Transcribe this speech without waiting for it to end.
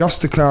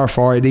Just to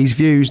clarify, these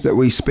views that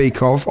we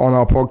speak of on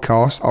our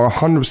podcast are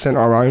 100%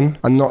 our own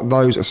and not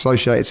those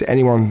associated to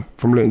anyone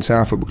from Luton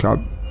Town Football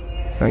Club.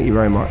 Thank you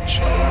very much.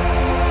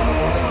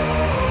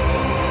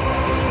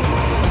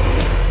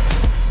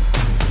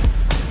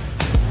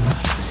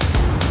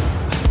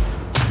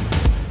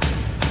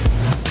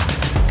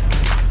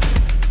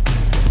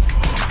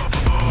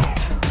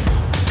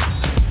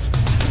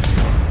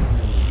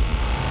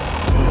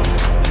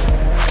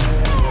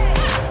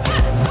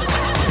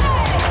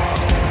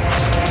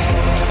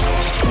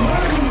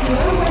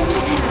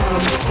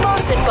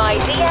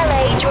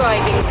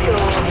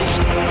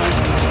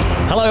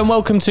 And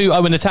welcome to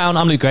Owen the Town.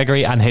 I'm Luke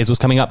Gregory, and here's what's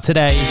coming up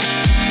today.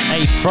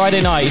 A Friday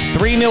night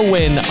 3-0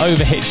 win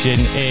over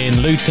Hitchin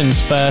in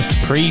Luton's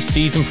first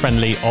pre-season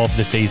friendly of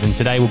the season.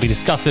 Today we'll be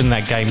discussing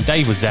that game.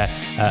 Dave was there,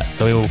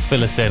 so he will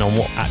fill us in on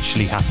what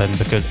actually happened,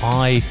 because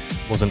I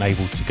wasn't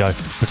able to go.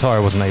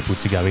 Patara wasn't able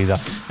to go either.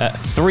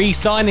 3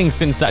 signings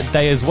since that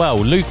day as well.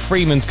 Luke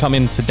Freeman's come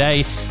in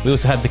today. We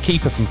also had the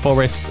keeper from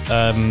Forest,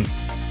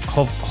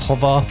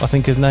 Hovarth, I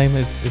think his name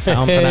is that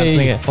how I'm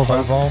pronouncing it?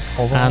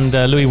 Hovarth. And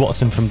Louis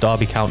Watson from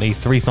Derby County.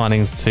 3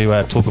 signings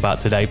to talk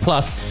about today.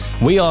 Plus,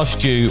 we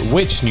asked you,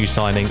 which new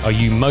signing are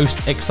you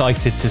most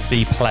excited to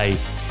see play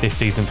this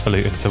season for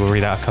Luton? So we'll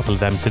read out a couple of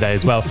them today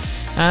as well.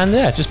 And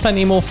yeah, just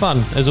plenty more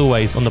fun, as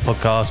always, on the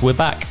podcast. We're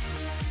back.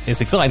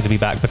 It's exciting to be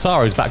back.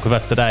 Pataro's back with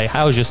us today.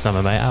 How's your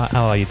summer, mate?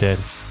 How are you doing?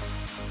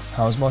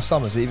 How's my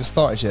summer? Has it even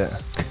started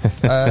yet?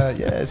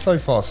 Yeah, so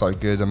far so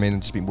good. I mean, I've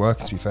just been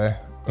working, to be fair.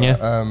 But,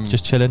 yeah,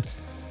 just chilling.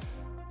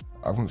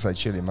 I wouldn't say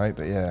chilling, mate,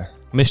 but yeah.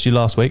 Missed you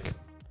last week.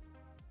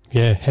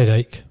 Yeah,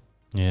 headache.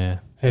 Yeah.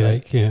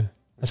 Headache, yeah.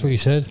 That's what you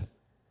said?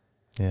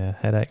 Yeah,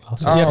 headache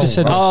last week. You have to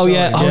send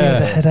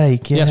the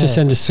headache. Yeah. You have to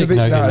send a sick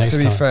note in next time.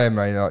 To be fair,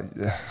 mate,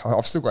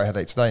 I've still got a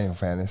headache today, in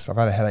fairness. I've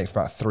had a headache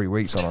for about 3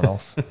 weeks on and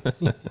off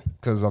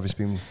because I've just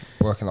been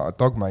working like a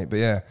dog, mate. But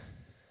yeah,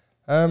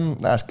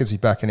 that's good to be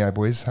back anyway,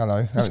 boys.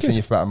 Hello. Haven't seen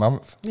you for about a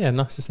month. Yeah,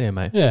 nice to see you,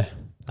 mate. Yeah,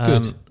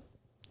 good.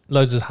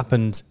 Loads has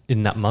happened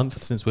in that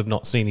month since we've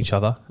not seen each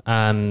other,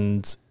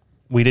 and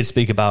we did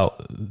speak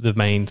about the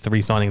main 3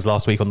 signings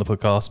last week on the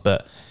podcast,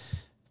 but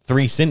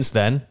 3 since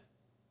then,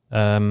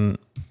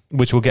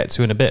 which we'll get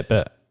to in a bit.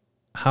 But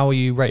how are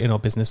you rating our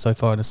business so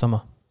far in the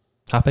summer?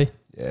 Happy?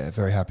 Yeah,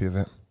 very happy with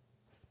it.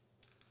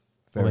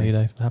 What about you,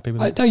 Dave? Happy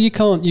with it? No,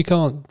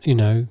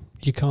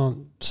 you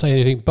can't say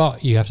anything,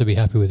 but you have to be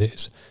happy with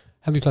it.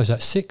 How many close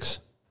that? 6?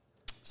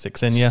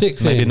 6 in, yeah.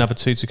 6 maybe in. Another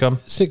 2 to come.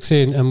 6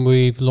 in, and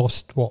we've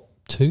lost,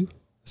 2?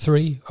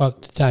 3?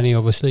 Danny,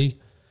 obviously,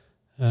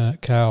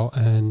 Cal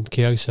and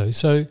Kioso.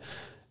 So,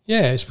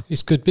 yeah,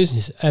 it's good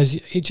business. As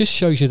it just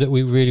shows you that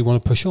we really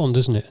want to push on,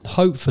 doesn't it? And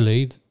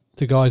hopefully,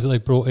 the guys that they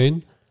brought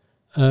in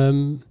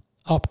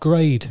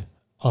upgrade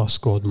our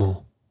squad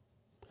more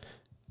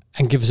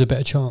and give us a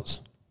better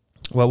chance.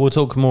 Well, we'll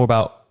talk more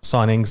about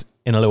signings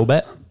in a little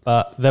bit,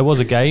 but there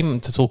was a game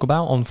to talk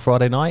about on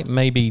Friday night.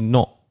 Maybe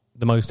not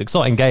the most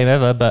exciting game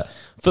ever, but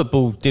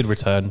football did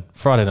return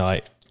Friday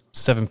night,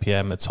 7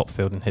 p.m. at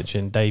Topfield in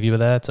Hitchin. Dave, you were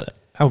there.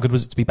 How good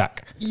was it to be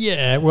back?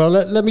 Yeah, well,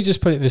 let me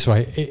just put it this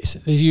way. It's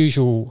the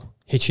usual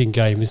Hitchin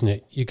game, isn't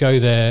it? You go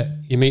there,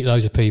 you meet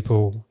loads of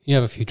people, you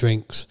have a few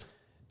drinks,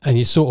 and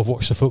you sort of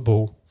watch the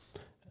football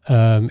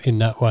in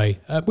that way.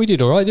 We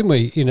did all right, didn't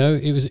we? You know,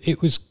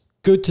 it was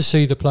good to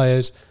see the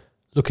players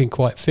looking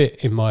quite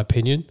fit, in my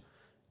opinion.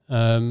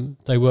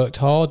 They worked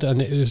hard,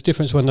 and it was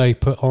different when they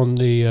put on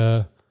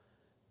the,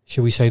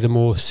 shall we say, the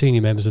more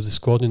senior members of the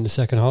squad in the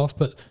second half.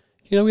 But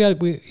you know,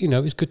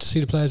 it was good to see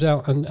the players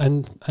out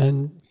and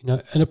you know,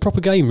 and a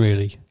proper game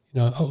really. You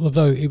know,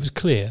 although it was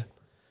clear,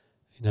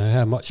 you know,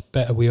 how much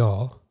better we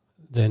are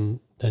than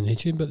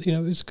Hitchin, but you know,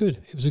 it was good.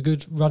 It was a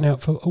good run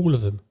out for all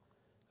of them.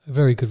 A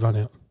very good run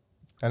out.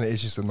 And it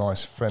is just a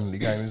nice, friendly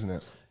game, isn't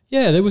it?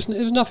 Yeah, there was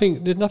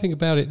nothing. There's nothing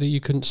about it that you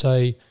couldn't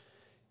say.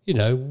 You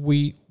know,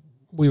 we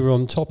were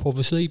on top,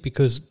 obviously,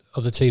 because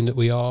of the team that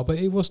we are. But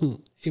it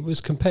wasn't. It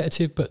was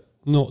competitive, but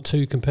not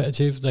too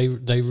competitive.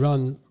 They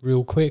run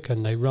real quick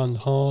and they run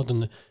hard,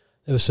 and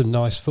there was some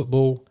nice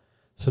football,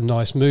 some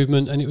nice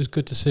movement, and it was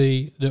good to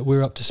see that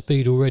we're up to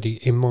speed already.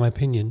 In my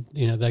opinion,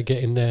 you know, they're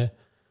getting there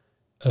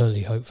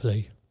early,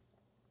 hopefully.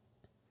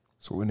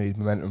 So we need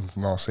momentum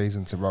from last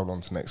season to roll on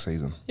to next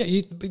season.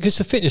 Yeah, because it's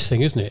a fitness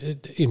thing, isn't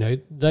it? You know,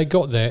 they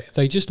got there.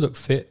 They just look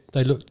fit.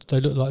 They look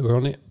like we're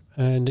on it,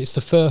 and it's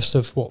the first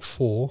of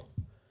 4.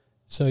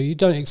 So you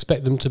don't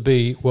expect them to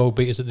be world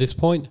beaters at this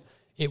point.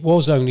 It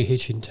was only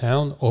Hitchin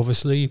Town,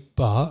 obviously,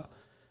 but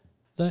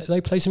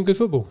they play some good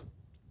football.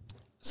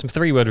 Some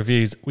 3-word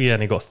reviews. We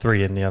only got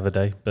 3 in the other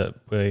day, but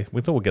we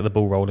thought we'd get the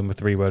ball rolling with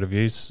 3-word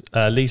reviews.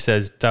 Lee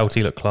says,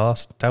 Doughty look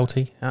class.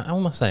 Doughty? How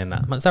am I saying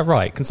that? Is that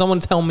right? Can someone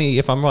tell me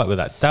if I'm right with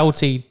that?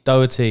 Doughty,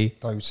 Doherty.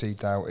 Doughty.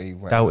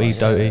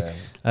 Doughty.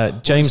 Yeah.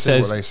 James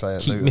says,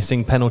 keep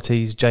missing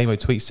penalties. JMO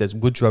tweet says,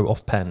 Woodrow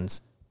off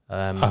pens.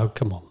 Oh,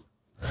 come on.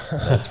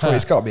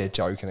 It's got to be a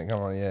joke, isn't it? Come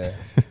on, yeah.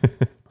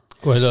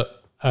 Well, look.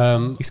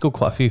 He scored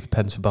quite a few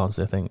pens for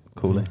Barnsley, I think,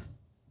 Cooley.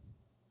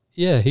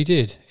 Yeah, he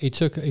did. He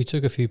took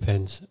a few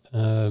pens.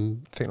 I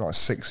think like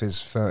 6 of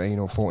his 13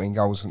 or 14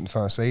 goals in the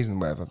first season,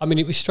 whatever. I mean,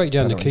 it was straight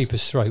down the Penalties.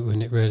 keeper's throat,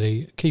 wasn't it,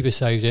 really? Keeper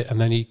saved it,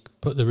 and then he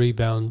put the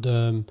rebound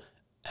out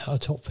of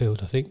top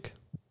field, I think.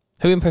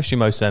 Who impressed you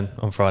most then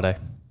on Friday?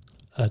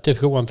 A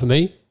difficult one for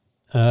me.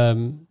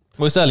 Well,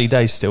 it's early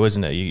days still,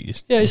 isn't it?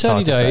 It's early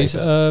hard to say, days.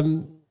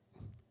 but-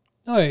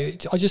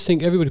 I just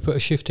think everybody put a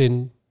shift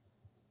in,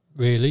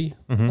 really.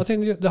 Mm-hmm. I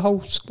think the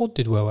whole squad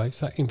did well,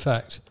 in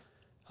fact.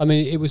 I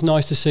mean, it was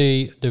nice to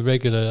see the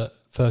regular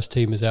first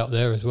teamers out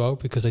there as well,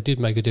 because they did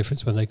make a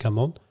difference when they come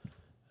on.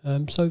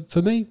 So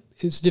for me,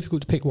 it's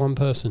difficult to pick one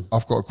person.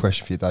 I've got a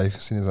question for you, Dave,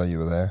 as soon as you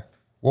were there.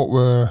 What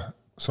were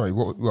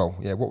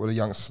the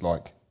youngsters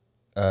like?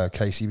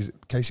 Casey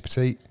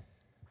Petit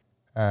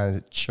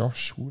and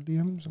Josh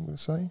Williams, I'm going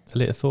to say.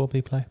 Little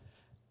Thorpe play?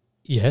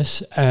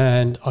 Yes,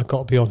 and I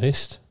got to be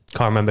honest.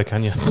 Can't remember,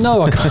 can you?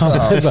 No, I can't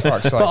remember.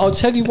 fuck's sake. But I'll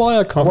tell you why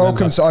I can't Welcome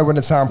remember. to I Win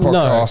the Town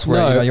podcast,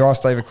 where you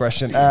ask Dave a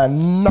question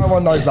and no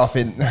one knows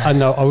nothing. I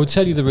know. I will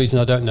tell you the reason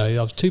I don't know.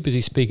 I was too busy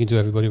speaking to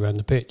everybody around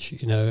the pitch.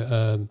 Dave,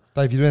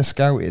 you're doing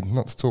scouting,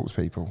 not to talk to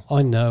people.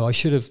 I know. I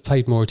should have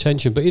paid more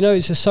attention. But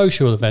it's a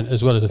social event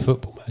as well as a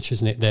football match,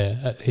 isn't it? There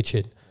at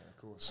Hitchin.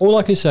 Of course. All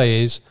I can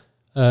say is,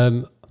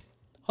 I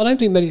don't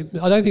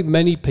think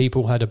many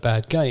people had a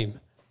bad game,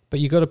 but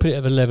you got to put it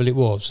at the level it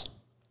was.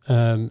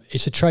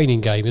 It's a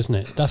training game, isn't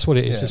it? That's what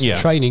it is. It's a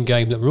training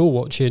game that we're all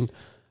watching,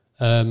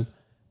 but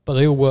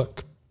they all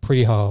work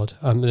pretty hard.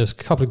 There's a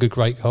couple of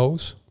great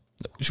goals.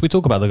 Should we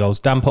talk about the goals?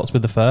 Dan Potts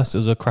with the first. It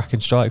was a cracking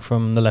strike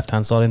from the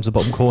left-hand side into the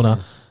bottom corner.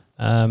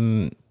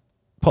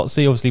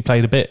 Potsy obviously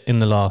played a bit in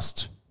the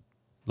last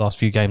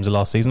few games of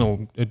last season,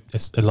 or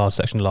a large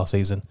section of last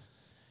season.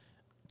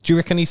 Do you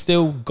reckon he's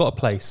still got a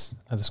place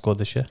at the squad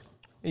this year?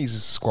 He's a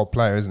squad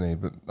player, isn't he?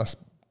 But that's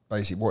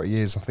basically what he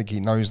is. I think he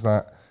knows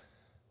that.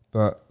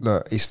 But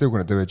look, he's still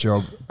going to do a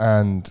job,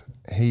 and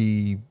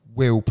he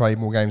will play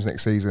more games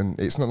next season.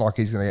 It's not like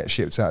he's going to get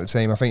shipped out of the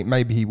team. I think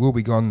maybe he will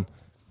be gone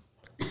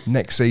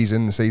next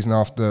season, the season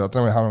after. I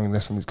don't know how long he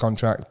left from his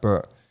contract,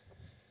 but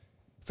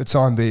for the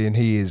time being,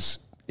 he's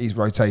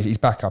rotated. He's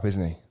back up,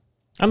 isn't he?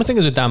 And the thing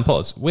is with Dan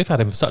Potts, we've had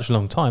him for such a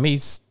long time.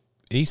 He's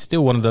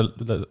still one of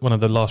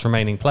the last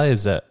remaining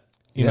players that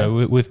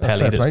with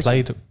Pelly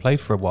that's played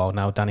for a while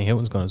now. Danny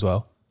Hilton's gone as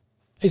well.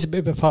 It's a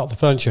bit of a part of the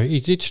furniture. He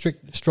did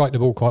strike the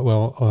ball quite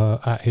well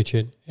at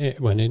Hitchin.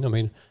 It went in. I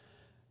mean,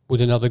 would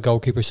another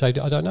goalkeeper say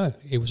that? I don't know.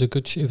 It was a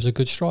good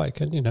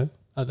strike, and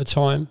at the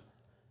time,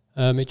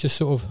 it just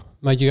sort of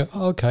made you go,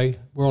 "Oh, okay,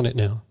 we're on it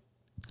now."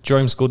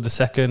 Jerome scored the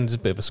second. It's a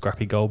bit of a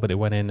scrappy goal, but it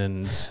went in,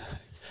 and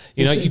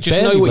you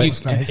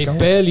it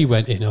barely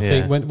went in. I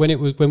think when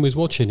we was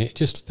watching it,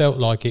 just felt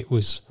like it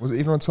was. Was it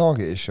even on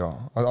target? His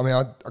shot. I mean,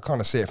 I kind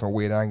of see it from a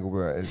weird angle,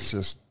 but it's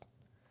just.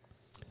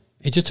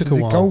 It just took Did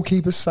a while. The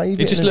goalkeeper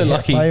saved it. It just looked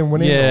like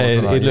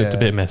it looked a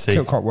bit messy.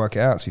 Couldn't quite work it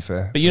out, to be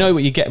fair. But you know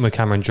what you get with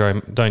Cameron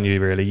Jerome, don't you?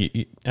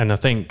 Really, and I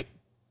think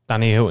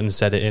Danny Hilton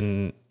said it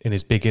in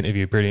his big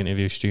interview, brilliant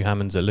interview, with Stu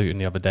Hammonds at Luton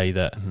the other day,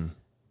 that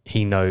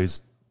he knows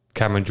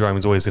Cameron Jerome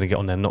is always going to get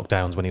on their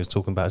knockdowns when he was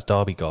talking about his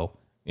derby goal.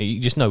 You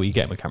just know what you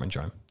get with Cameron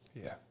Jerome.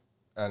 Yeah,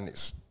 and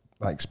it's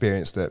that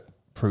experience that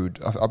proved.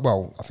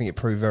 Well, I think it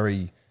proved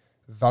very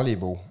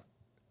valuable,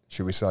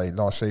 should we say,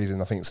 last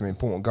season. I think some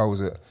important goals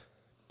that.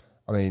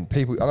 I mean,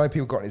 I know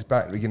people got on his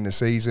back at the beginning of the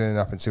season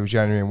up until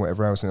January and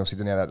whatever else, and obviously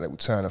then he had that little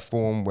turn of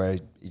form where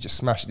he just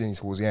smashed it in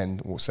towards the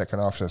end, or second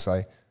half, should I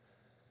say.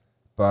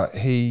 But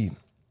he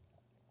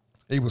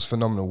was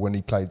phenomenal when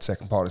he played the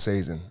second part of the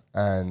season,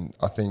 and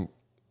I think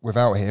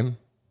without him,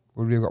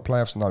 would we have got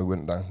playoffs? No, we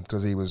wouldn't though,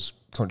 because he was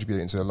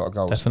contributing to a lot of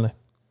goals. Definitely.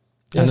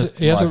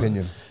 He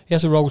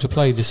has a role to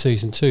play this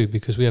season too,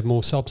 because we have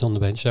more subs on the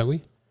bench, don't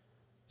we?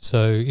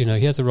 So, he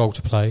has a role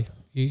to play.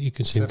 You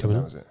can see him coming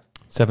up.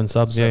 7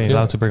 subs, you're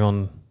allowed to bring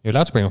on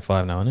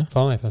 5 now, aren't you?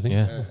 5, I think.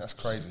 Yeah, that's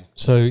crazy.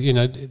 So,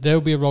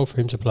 there'll be a role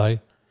for him to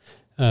play,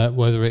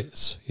 whether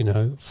it's,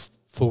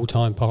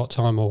 full-time,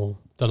 part-time, or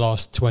the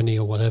last 20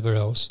 or whatever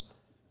else.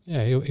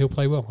 Yeah, he'll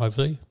play well,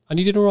 hopefully. And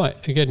he did all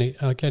right. Again,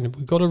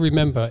 we've got to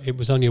remember it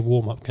was only a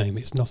warm-up game.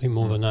 It's nothing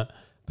more than that.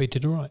 But he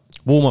did all right.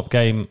 Warm-up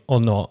game or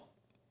not,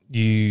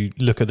 you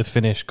look at the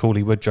finish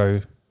Cauley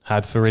Woodrow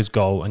had for his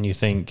goal and you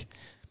think,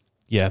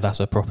 yeah, that's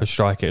a proper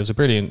striker. It was a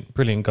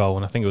brilliant goal,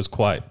 and I think it was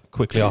quite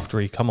quickly after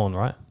he come on,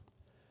 right?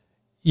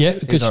 Yeah,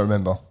 I don't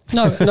remember.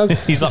 No.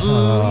 He's like,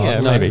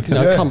 maybe.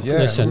 No,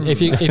 listen.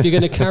 If you're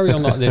going to carry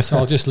on like this,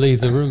 I'll just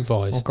leave the room,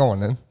 boys. Well, go on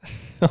then.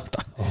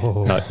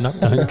 No,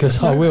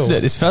 because I will.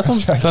 Look, this first one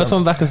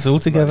back us all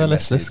together.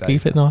 Let's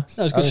keep it nice.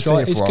 No, it's good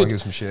strike. It's good.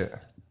 Give some shit.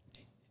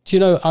 Do you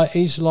know?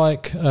 He's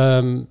like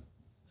a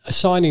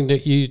signing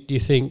that you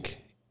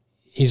think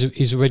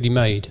he's already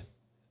made,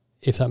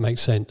 if that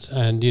makes sense.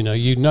 And you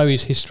know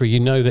his history. You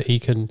know that he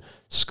can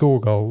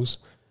score goals,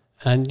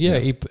 and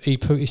he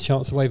put his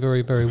chance away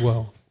very, very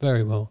well.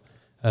 Very well.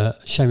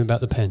 Shame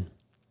about the pen.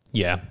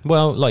 Yeah.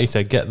 Well, like you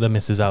said, get the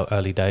misses out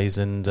early days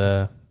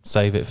and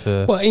save it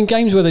for. Well, in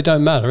games where they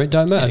don't matter, it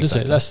don't matter, does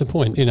exactly. it? That's the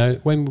point.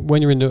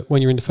 When you're in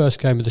the first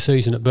game of the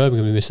season at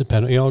Birmingham and miss a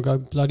penalty, I'll go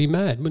bloody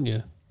mad, wouldn't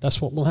you? that's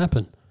what will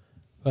happen.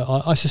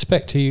 But I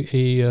suspect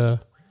he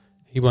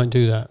won't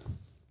do that.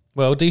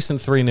 Well,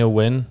 decent 3-0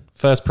 win.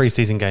 First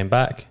pre-season game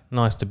back.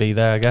 Nice to be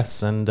there, I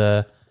guess. And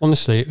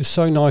honestly, it was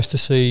so nice to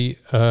see,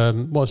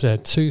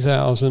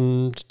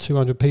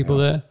 2,200 people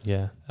there.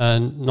 Yeah.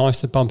 And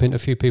nice to bump into a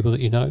few people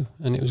that you know.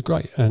 And it was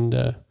great.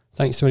 And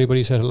thanks to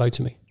anybody who said hello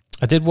to me.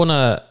 I did want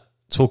to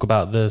talk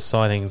about the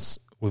signings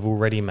we've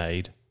already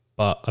made,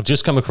 but I've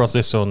just come across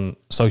this on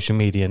social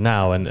media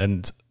now,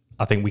 and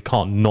I think we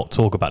can't not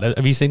talk about it.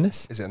 Have you seen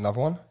this? Is it another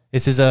one?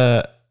 This is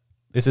a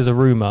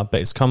rumour, but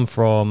it's come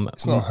from...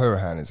 It's not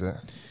Hurahan, is it?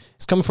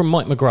 It's come from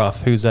Mike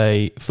McGrath, who's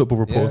a football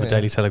reporter of the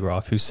Daily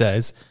Telegraph, who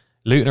says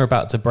Luton are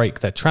about to break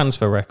their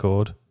transfer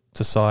record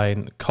to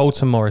sign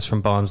Colton Morris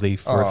from Barnsley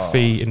for a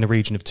fee in the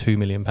region of £2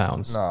 million.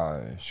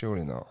 No,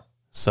 surely not.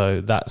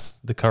 So that's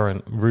the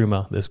current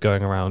rumour that's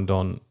going around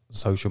on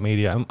social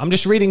media. I'm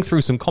just reading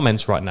through some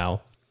comments right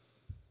now.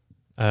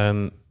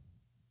 Nah,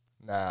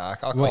 I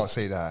can't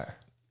see that.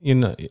 You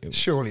know,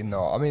 surely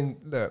not. I mean,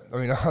 look,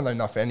 I know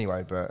nothing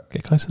anyway, but...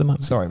 Get close to the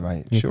mic. Sorry,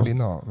 mate. Surely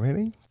not.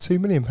 Really? £2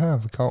 million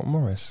for Carlton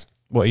Morris?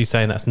 What are you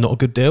saying? That's not a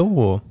good deal,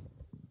 or?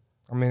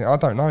 I mean, I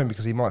don't know,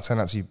 because he might turn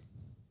out to be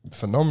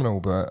phenomenal,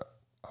 but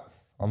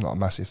I'm not a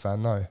massive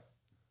fan, no.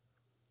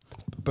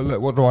 But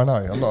look, what do I know?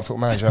 I'm not a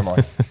football manager, am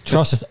I?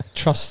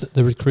 Trust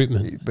the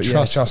recruitment. But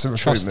trust the recruitment.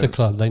 Trust the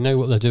club. They know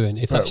what they're doing.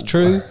 If that's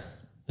true,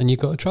 then you've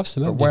got to trust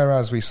them. But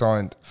whereas we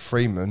signed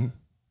Freeman,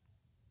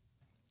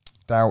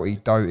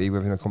 Doughty,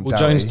 whether you call him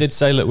Doughty. Jones did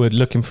say, look, we're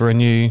looking for a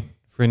new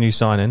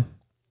signing.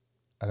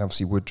 And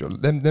obviously Woodrow.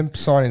 Them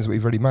signings that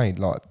we've already made,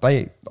 like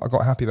I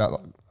got happy about,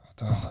 like,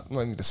 I'm not even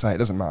going to say it,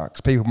 doesn't matter,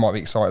 because people might be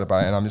excited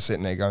about it, and I'm just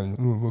sitting there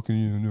going, what can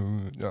you do?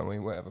 You know what I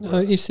mean? Whatever. No,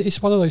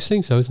 it's one of those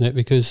things though, isn't it?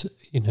 Because,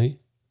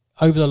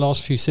 over the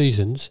last few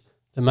seasons,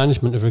 the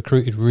management have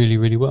recruited really,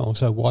 really well.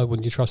 So why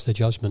wouldn't you trust their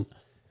judgment?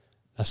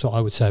 That's what I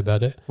would say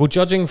about it. Well,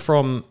 judging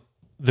from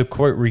the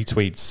quote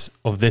retweets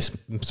of this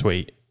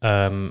tweet,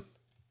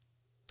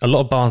 a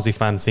lot of Barnsley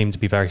fans seem to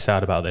be very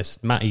sad about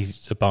this.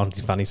 Matty's a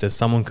Barnsley fan. He says,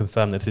 someone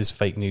confirm that this is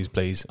fake news,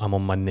 please. I'm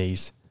on my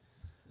knees.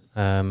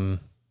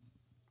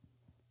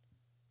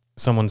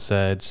 Someone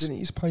said... Didn't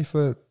he used to play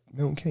for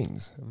Milton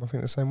Keynes? Am I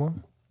thinking the same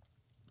one?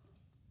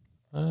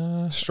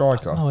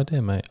 Striker. No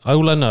idea, mate.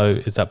 All I know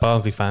is that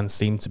Barnsley fans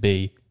seem to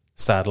be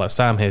sad. Like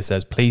Sam here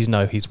says, please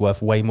know he's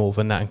worth way more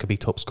than that and could be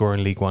top scorer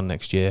in League One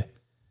next year.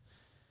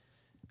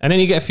 And then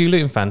you get a few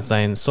Luton fans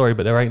saying, sorry,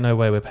 but there ain't no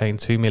way we're paying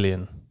 $2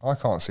 million. I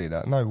can't see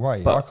that. No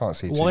way. But I can't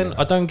see $2 million.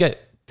 I don't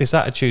get this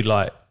attitude,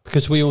 like...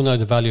 Because we all know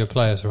the value of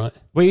players, right?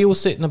 We're all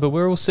sitting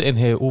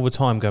here all the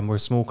time going, we're a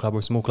small club,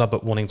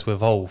 but wanting to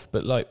evolve.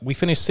 But like, we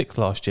finished 6th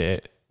last year.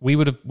 We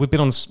were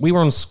on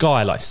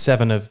Sky like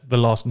 7 of the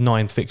last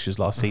 9 fixtures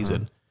last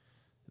season.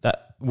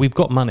 That we've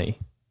got money.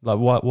 Like,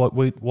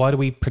 why do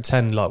we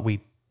pretend like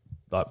we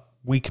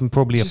can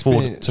probably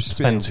afford to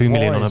spend $2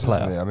 million on a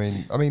player?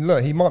 I mean,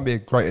 look, he might be a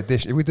great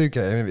addition. If we do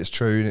get him, if it's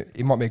true,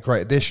 he might be a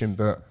great addition.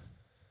 But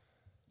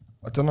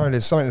I don't know.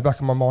 There's something in the back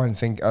of my mind.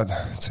 Think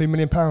 £2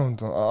 million.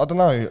 I don't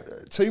know.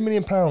 £2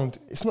 million.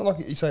 It's not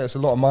like you say it's a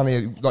lot of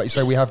money. Like you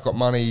say, we have got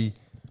money.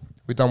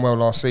 We've done well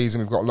last season.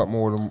 We've got a lot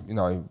more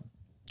than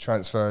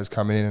transfers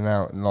coming in and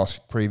out in the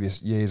last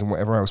previous years and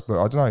whatever else.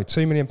 But I don't know.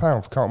 £2 million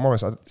for Carlton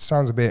Morris. It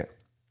sounds a bit.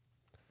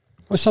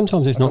 Well,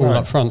 sometimes it's not all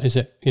up front, is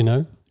it?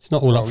 It's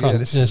not all up front.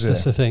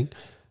 That's the thing.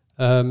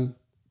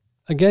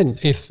 Again,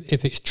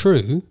 if it's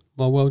true,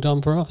 well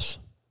done for us.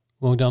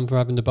 Well done for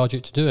having the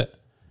budget to do it.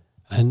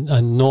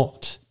 And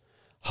not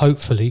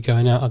hopefully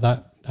going out of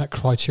that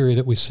criteria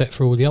that we've set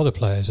for all the other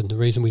players and the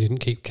reason we didn't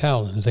keep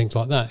Cowell and things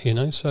like that,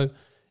 So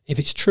if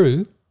it's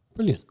true,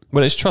 brilliant.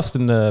 Well, it's trust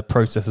in the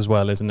process as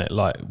well, isn't it?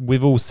 Like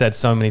we've all said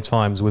so many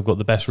times, we've got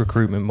the best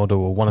recruitment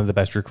model or one of the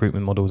best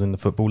recruitment models in the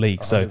Football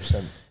League. So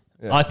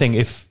yeah. I think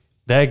if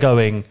they're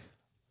going,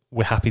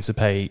 we're happy to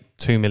pay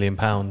 £2 million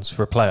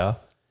for a player,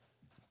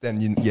 then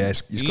you've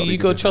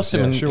got to trust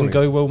him and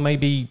go, well,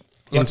 maybe...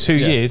 In 2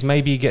 years,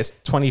 maybe he gets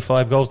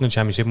 25 goals in the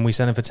Championship and we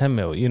send him for 10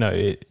 mil,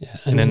 and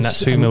then that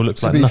 2 mil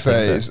looks like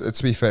nothing.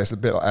 To be fair, it's a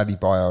bit like Adi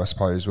Bayo, I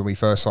suppose. When we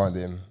first signed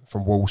him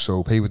from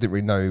Walsall, people didn't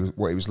really know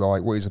what he was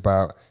like, what he was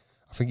about.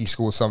 I think he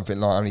scored something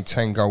like only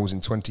 10 goals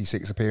in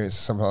 26 appearances,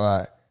 something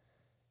like that.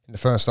 In the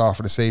first half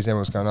of the season,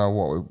 everyone was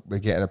going, we're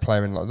getting a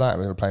player in like that.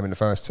 We're going to play him in the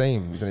first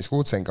team. He's only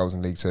scored 10 goals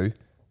in League Two.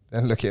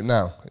 Then look at him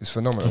now; it's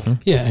phenomenal.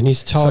 Mm-hmm. Yeah, and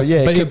he's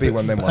target. So it could be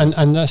one of them ones.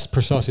 And that's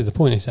precisely the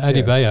point. Is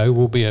Adi Bayo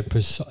will be a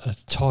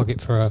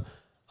target for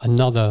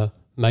another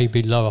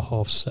maybe lower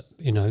half,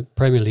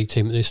 Premier League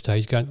team at this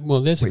stage. Going, well,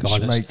 there's a guy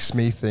which makes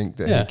me think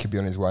that he could be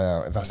on his way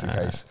out if that's the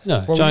case.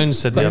 No, Jones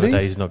said the other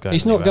day he's not going.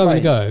 He's not going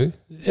to go.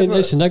 Yeah,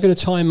 listen, they're going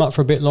to tie him up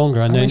for a bit longer,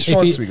 and then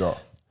if we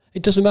got,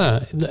 it doesn't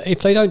matter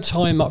if they don't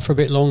tie him up for a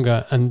bit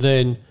longer, and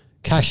then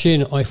cash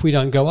in. If we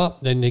don't go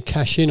up, then they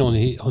cash in on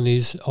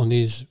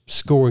his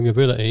scoring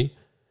ability.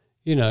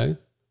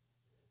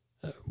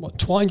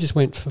 Twine just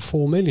went for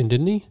 4 million,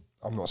 didn't he?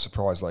 I'm not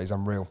surprised. He's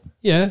unreal.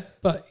 Yeah,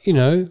 but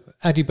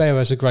Adi Bayo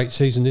has a great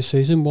season this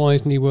season. Why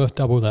isn't he worth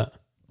double that?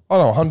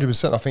 Oh no,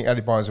 100%. I think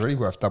Adebayo's already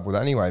worth double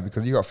that anyway,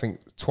 because you got to think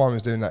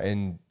Twyman's doing that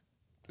in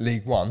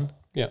League One.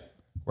 Yeah.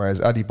 Whereas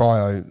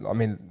Adebayo, I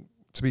mean,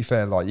 to be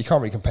fair, like you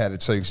can't really compare the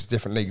two because it's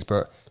different leagues,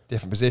 but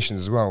different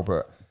positions as well.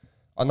 But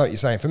I know what you're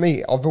saying. For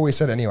me, I've always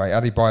said anyway,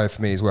 Adebayo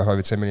for me is worth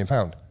over £10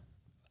 million.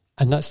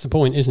 And that's the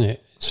point, isn't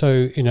it?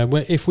 So,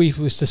 if we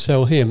was to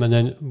sell him and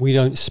then we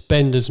don't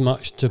spend as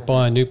much to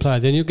buy a new player,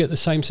 then you'll get the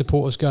same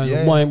supporters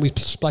going, why aren't we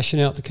splashing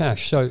out the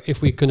cash? So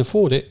if we can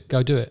afford it,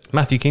 go do it.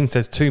 Matthew Keane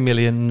says 2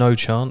 million, no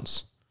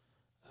chance.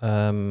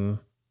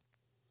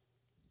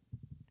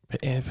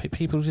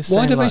 People just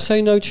Why do they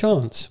say no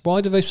chance?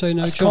 Why do they say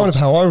no chance? That's kind of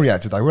how I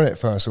reacted though, wasn't it,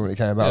 first when it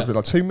came about? I was a bit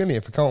like 2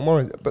 million for Carlton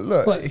Morris. But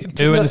look...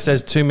 Ewan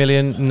says 2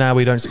 million, now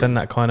we don't spend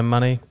that kind of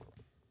money.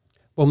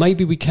 Well,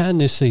 maybe we can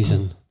this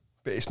season.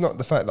 But it's not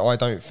the fact that I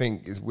don't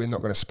think is we're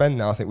not going to spend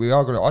now. I think we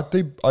are going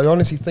to... I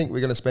honestly think we're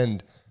going to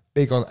spend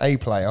big on a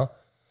player,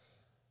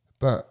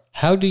 but...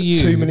 How do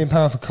you... £2 million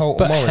for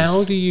Carlton Morris. But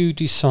how do you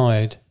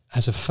decide,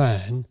 as a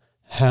fan,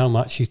 how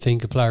much you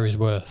think a player is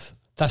worth?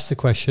 That's the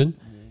question.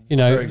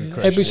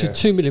 Every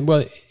 2 million.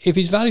 Well, if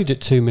he's valued at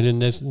 2 million,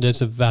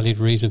 there's a valid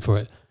reason for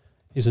it,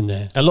 isn't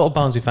there? A lot of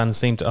Barnsley fans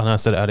seem to, I know I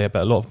said it earlier,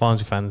 but a lot of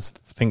Barnsley fans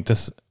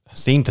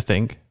seem to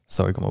think,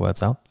 sorry, got my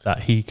words out, that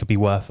he could be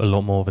worth a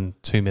lot more than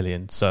 2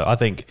 million. So I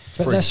think,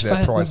 but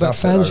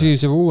fans'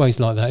 views are always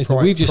like that, isn't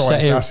it? We've just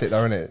sat here, asset,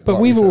 though, isn't it? but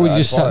like we've already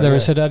just sat there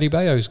and said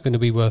Adebayo is going to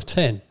be worth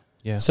 10.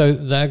 Yeah. So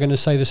they're going to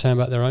say the same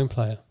about their own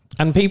player.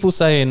 And people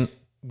saying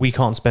we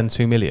can't spend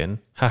 2 million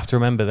have to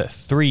remember that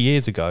 3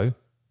 years ago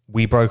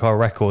we broke our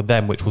record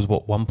then, which was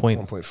what,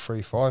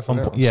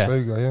 1.35. Yeah.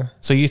 Sluga, yeah.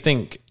 So you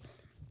think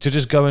to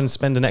just go and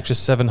spend an extra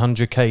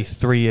 700k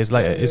 3 years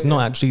later is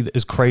not actually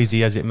as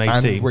crazy as it may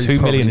seem. 2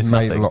 million is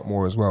made nothing. a lot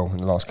more as well in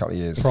the last couple of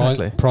years.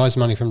 Exactly. Prize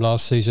money from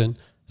last season,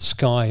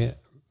 Sky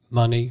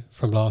money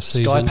from last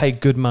season. Sky paid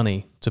good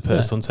money to put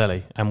us on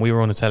telly, and we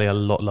were on the telly a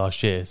lot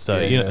last year. So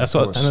that's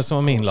what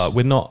I mean. Like,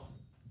 we're not,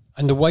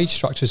 and the wage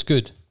structure is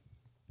good.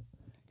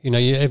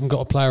 You haven't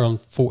got a player on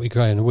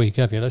 40k in a week,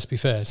 have you? Let's be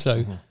fair.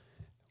 So.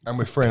 And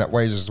we're freeing up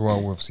wages as well.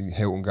 Obviously,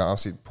 Hilton got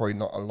obviously probably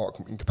not a lot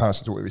in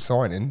comparison to what we were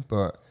signing,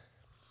 but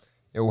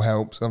it all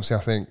helps. Obviously,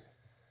 I think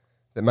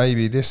that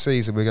maybe this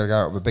season we're going to go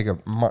out with a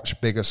much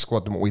bigger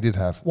squad than what we did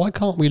have. Why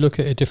can't we look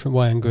at it a different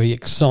way and be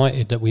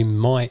excited that we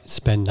might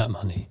spend that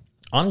money?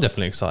 I'm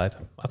definitely excited.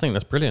 I think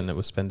that's brilliant that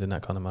we're spending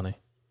that kind of money.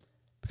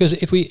 Because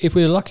if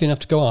we're lucky enough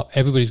to go up,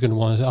 everybody's going to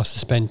want us to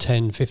spend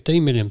 10,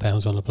 15 million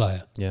pounds on a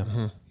player. Yeah.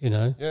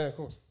 Mm-hmm. Yeah, of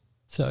course.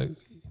 So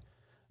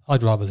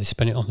I'd rather they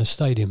spend it on the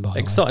stadium. By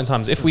exciting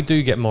times. If we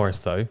do get Morris,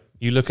 though,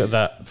 you look at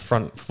that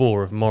front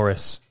four of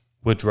Morris,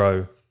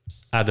 Woodrow,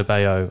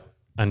 Adebayo,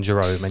 and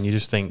Jerome, and you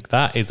just think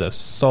that is a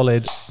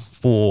solid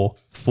 4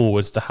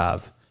 forwards to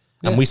have.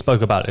 And we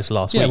spoke about this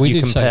last week. We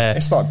you did compare.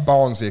 It's like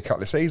Barnsley a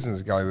couple of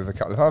seasons ago with a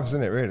couple of others,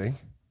 isn't it? Really?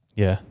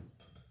 Yeah.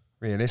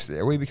 Realistically,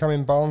 are we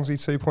becoming Barnsley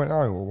 2.0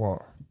 or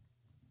what?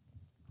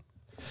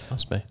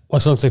 Must be. Well,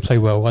 as long as they play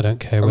well, I don't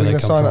care where they come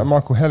from. Are we going to sign up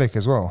Michael Hellick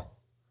as well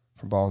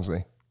from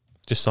Barnsley?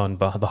 Just signed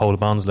the whole of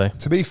Barnsley.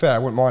 To be fair, I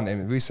wouldn't mind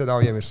him. If we said,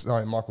 we're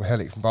signing Michael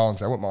Hellick from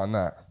Barnsley, I wouldn't mind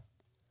that.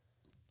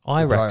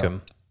 I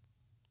reckon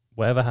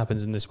whatever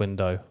happens in this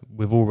window,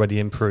 we've already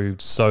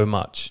improved so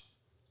much,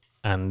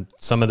 and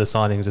some of the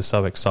signings are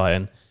so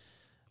exciting.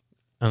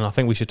 And I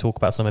think we should talk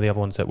about some of the other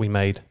ones that we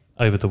made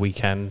over the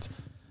weekend.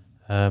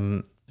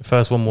 The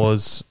first one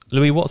was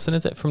Louis Watson,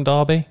 is it, from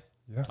Derby?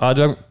 Yeah. I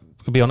don't,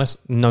 to be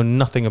honest, know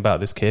nothing about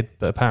this kid,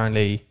 but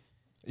apparently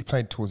he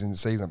played towards the end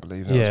of the season, I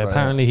believe. Yeah,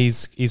 apparently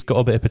he's got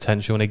a bit of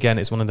potential. And again,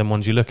 it's one of them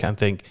ones you look at and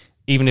think,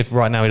 even if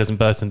right now he doesn't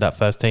burst into that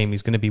first team,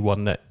 he's going to be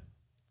one that,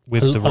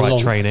 with the right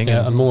training.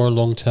 Yeah, a more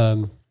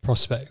long-term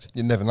prospect.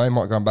 You never know, he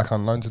might go back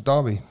on loan to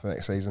Derby for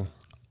next season.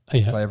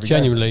 Yeah,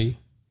 genuinely,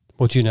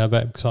 what do you know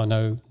about him? Because I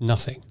know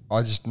nothing.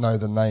 I just know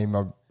the name.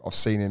 I've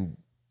seen him,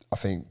 I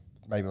think,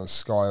 maybe on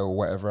Sky or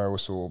whatever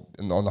else, or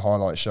on the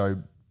highlight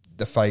show,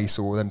 the face,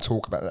 or them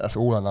talk about it. That's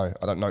all I know.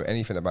 I don't know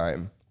anything about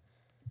him.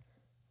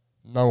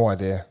 No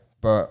idea.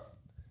 But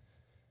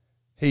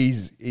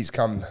he's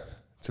come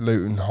to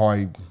Luton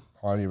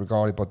highly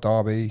regarded by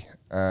Derby,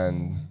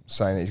 and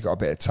saying that he's got a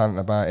bit of talent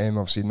about him.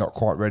 Obviously not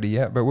quite ready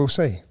yet, but we'll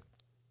see.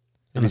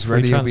 If he's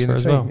ready, he'll be in the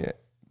team. Well. Yeah.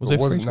 Was it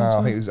free No,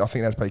 I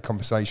think that's paid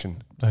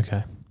compensation.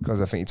 Okay.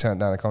 Because I think he turned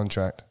down a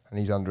contract and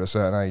he's under a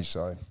certain age.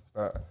 So,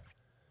 but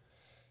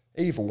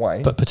either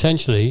way, but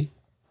potentially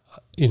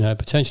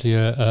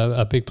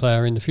a big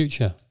player in the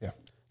future. Yeah.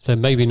 So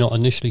maybe not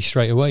initially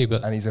straight away,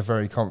 but and he's a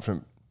very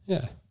confident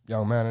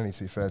young man. And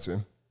to be fair to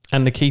him.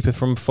 And the keeper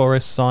from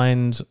Forest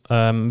signed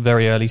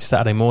very early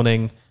Saturday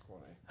morning.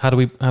 How do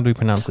we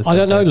pronounce this? I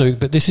don't know, Luke,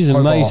 but this is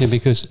amazing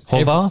because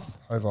Hovarth.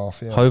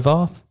 Yeah.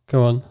 Hovarth.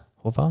 Go on.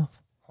 Hovarth.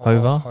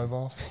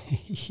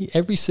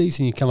 Every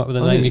season you come up with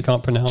a name you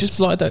can't pronounce. Just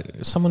like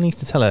someone needs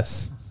to tell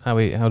us how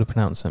to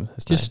pronounce him.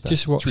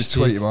 Just watch. Should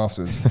we tweet him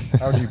afterwards?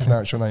 How do you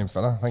pronounce your name,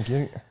 fella? Thank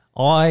you.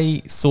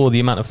 I saw the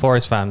amount of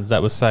Forest fans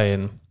that were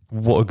saying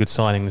what a good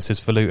signing this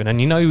is for Luton,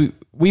 and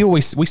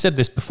we said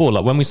this before.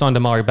 Like when we signed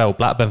Amari Bell,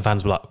 Blackburn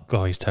fans were like,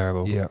 "God, he's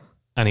terrible." Yeah,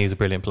 and he's a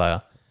brilliant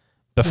player.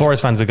 But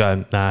Forest fans are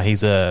going, nah,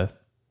 he's a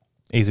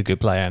good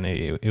player and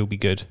he'll be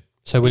good.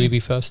 So will he be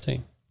first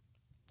team?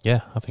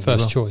 Yeah, I think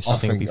first he will. choice. I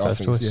think he'll be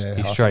first choice.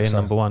 He's straight in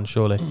number one,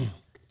 surely.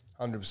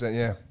 100%,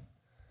 yeah.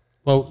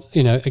 Well,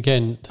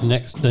 again, the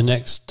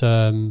next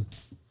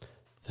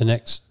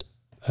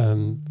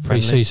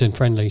pre-season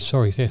friendly.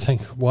 Sorry,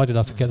 why did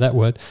I forget that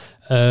word?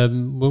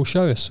 Will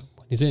show us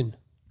when he's in.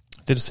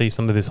 I did see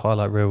some of his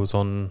highlight reels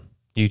on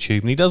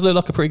YouTube, and he does look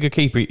like a pretty good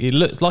keeper. It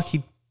looks like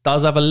he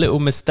does have a little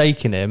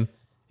mistake in him.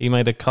 He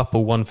made a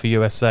couple, one for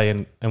USA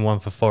and one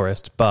for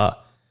Forest,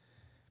 but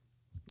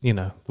we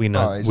know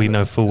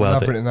full well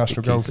that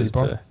international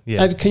goalkeeper.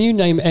 Yeah. Can you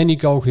name any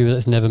goalkeeper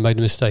that's never made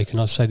a mistake? And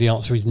I'd say the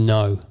answer is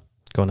no.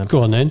 Go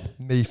on then.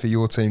 Me for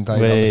your team, Dave,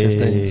 under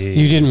 15s.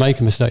 You didn't make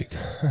a mistake.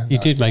 You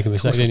did make a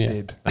mistake, didn't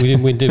you? We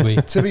didn't win, did we?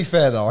 To be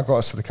fair, though, I got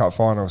us to the cup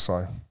final,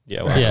 so...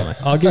 Yeah,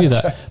 I'll give you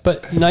that.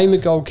 But name a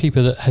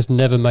goalkeeper that has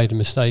never made a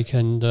mistake,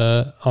 and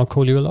I'll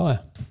call you a liar.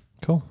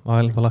 Cool.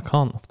 I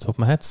can't off the top of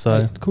my head.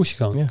 So of course you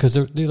can't, because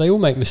they all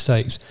make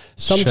mistakes.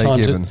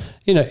 Sometimes,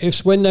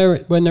 it's when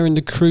they're in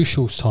the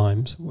crucial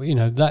times.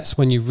 That's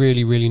when you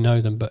really, really know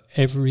them. But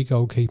every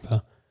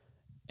goalkeeper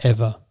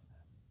ever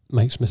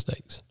makes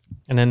mistakes.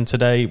 And then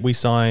today we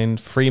signed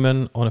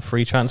Freeman on a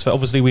free transfer.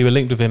 Obviously, we were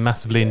linked with him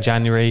massively in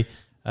January.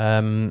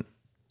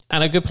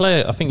 And a good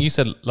player. I think you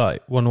said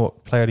won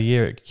player of the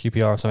year at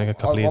QPR or something a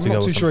couple of years ago. I'm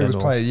not too sure he was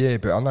player of the year,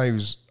 but I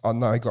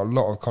know he got a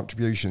lot of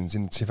contributions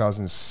in the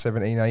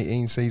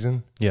 2017-18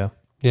 season. Yeah.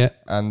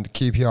 And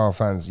QPR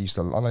fans used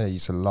to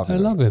love him.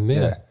 They love him,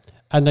 yeah.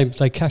 And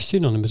they cashed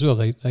in on him as well.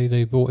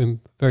 They bought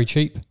him very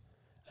cheap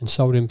and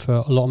sold him for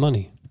a lot of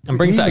money. And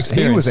brings that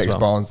experience. He was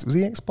ex-Barnsley. Was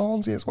he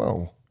ex-Barnsley as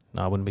well?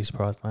 No, I wouldn't be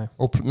surprised, no.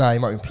 He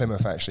might be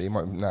Plymouth actually.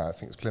 I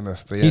think it's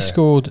Plymouth. But yeah.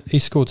 He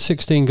scored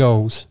 16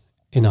 goals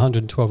in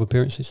 112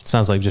 appearances.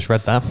 Sounds like you've just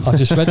read that. I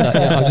just read that,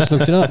 yeah. I just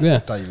looked it up, yeah.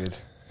 David.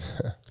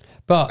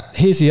 But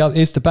here's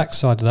the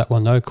backside of that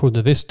one, though. According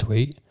to this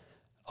tweet,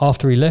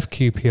 after he left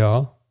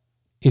QPR,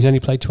 he's only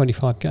played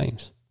 25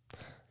 games.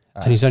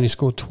 And he's only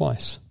scored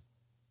twice.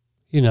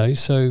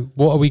 So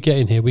what are we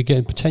getting here? Are we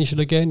getting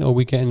potential again, or are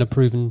we getting a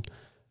proven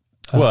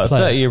player?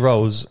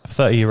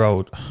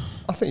 30-year-old.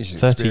 I think he's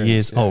 30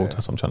 years old,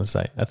 that's what I'm trying to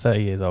say. At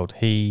 30 years old,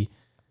 I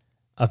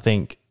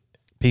think...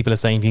 People are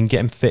saying if you can get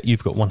him fit,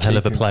 you've got one hell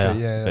of a player.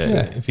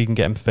 If you can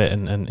get him fit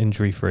and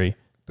injury free.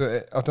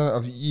 But I don't know.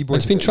 Have you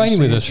boys? He's been training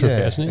with us for a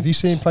bit, hasn't he? Have you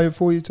seen him play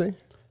before, you two?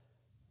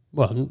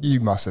 Well,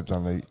 you must have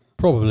done, Luke.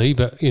 Probably,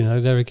 but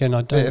there again,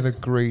 I don't. Bit of a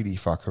greedy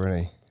fucker, isn't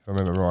he? If I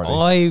remember rightly.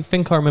 I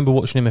think I remember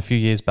watching him a few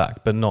years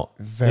back, but not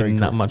in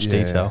that much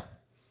detail.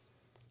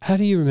 How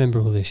do you remember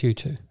all this, you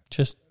two?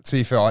 Just to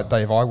be fair,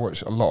 Dave, I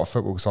watch a lot of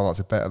football because I like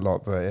to bet a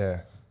lot. But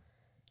yeah,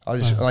 I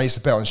used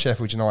to bet on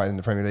Sheffield United in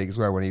the Premier League as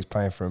well when he was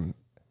playing for him.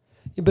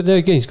 Yeah, but there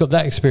again, he's got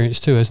that experience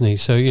too, hasn't he?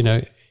 So,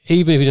 even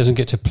if he doesn't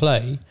get to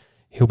play,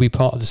 he'll be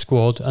part of the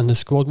squad, and the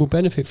squad will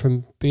benefit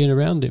from being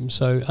around him.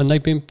 So, and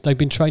they've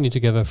been training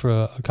together for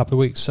a couple of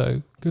weeks.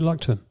 So, good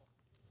luck to him.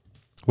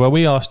 Well,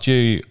 we asked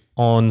you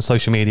on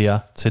social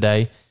media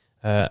today,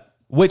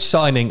 which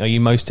signing are you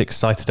most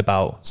excited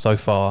about so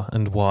far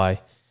and why?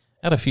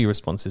 I had a few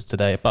responses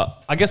today,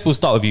 but I guess we'll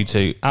start with you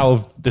two. Out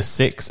of the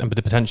six and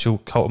the potential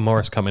Colton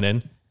Morris coming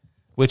in,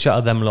 which out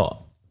of them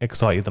lot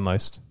excite you the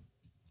most?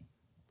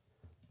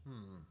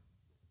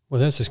 Well,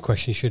 there's this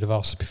question you should have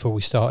asked before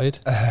we started.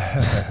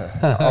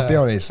 I'll be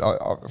honest,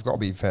 I've got to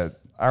be fair.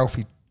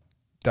 Alfie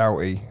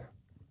Doughty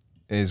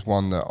is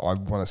one that I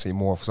want to see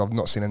more of because I've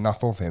not seen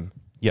enough of him.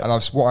 Yeah.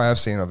 And what I have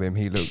seen of him,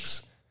 he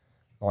looks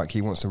like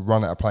he wants to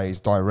run at a play. He's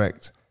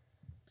direct.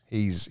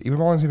 He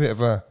reminds me a bit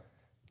of a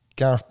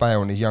Gareth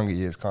Bale in his younger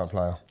years kind of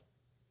player.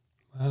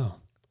 Wow.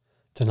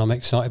 Then I'm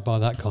excited by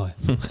that guy.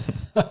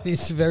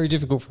 It's very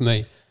difficult for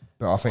me.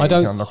 But I think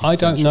I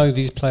don't know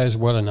these players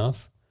well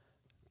enough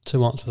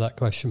to answer that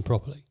question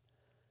properly.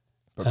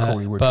 But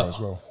Cauley Woodrow as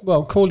well.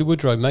 Well, Cauley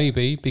Woodrow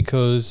maybe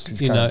because he's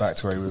coming back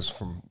to where he was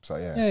from. So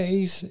yeah. Yeah,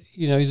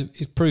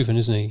 he's proven,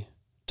 isn't he?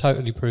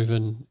 Totally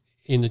proven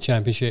in the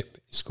Championship.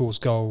 He scores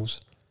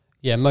goals.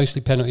 Yeah,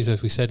 mostly penalties,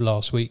 as we said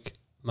last week.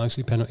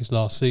 Mostly penalties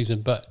last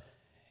season, but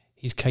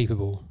he's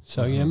capable.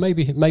 So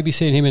maybe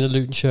seeing him in a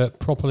Luton shirt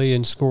properly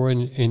and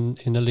scoring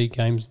in the league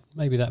games,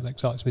 maybe that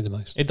excites me the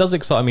most. It does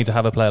excite me to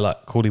have a player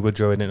like Cauley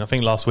Woodrow in it. I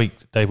think last week,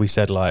 Dave, we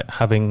said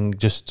having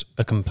just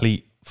a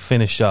complete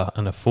finisher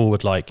and a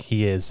forward like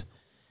he is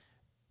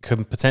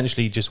can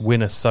potentially just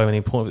win us so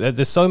many points.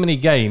 There's so many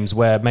games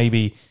where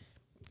maybe,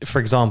 for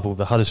example,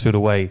 the Huddersfield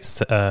away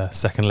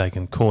second leg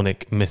and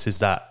Cornick misses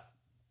that.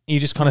 You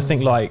just kind of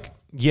think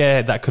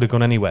that could have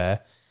gone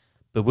anywhere,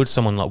 but would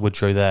someone like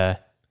Woodrow there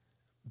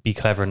be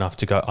clever enough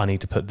to go, I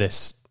need to put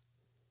this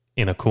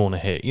in a corner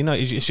here?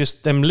 It's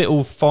just them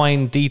little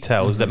fine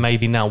details that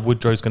maybe now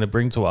Woodrow's going to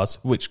bring to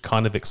us, which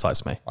kind of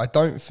excites me. I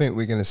don't think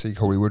we're going to see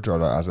Cauley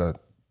Woodrow as a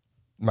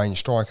main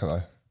striker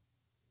though,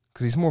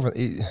 because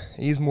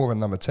he's more of a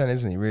number 10,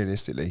 isn't he?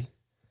 Realistically,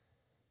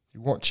 if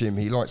you watch him,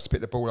 he likes to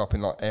pick the ball up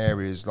in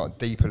areas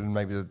deeper than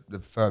maybe the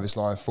furthest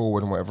line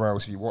forward and whatever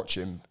else. If you watch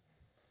him,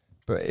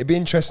 but it'd be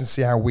interesting to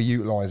see how we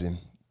utilise him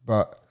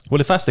But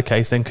Well, if that's the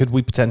case, then could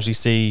we potentially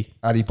see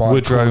Adebayo,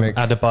 Woodrow, Cornick,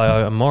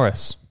 Adebayo and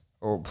Morris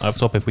or up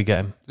top if we get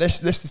him? let's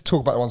just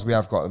talk about the ones we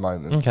have got at the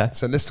moment. Okay.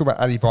 So let's talk about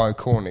Adebayo,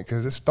 Cornick,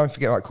 because don't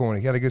forget about Cornick.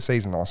 He had a good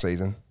season last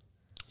season.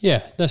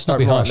 Yeah, let's not Don't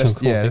be write- harsh on let's-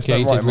 Cornick. yeah, let's Yeah, don't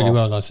he write did him really off.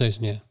 well last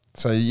season, yeah.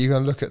 So you're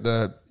going to look at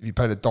if you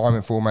play the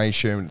diamond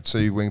formation with the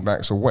 2 wing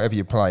backs or whatever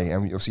you play,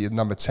 and obviously your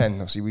number 10,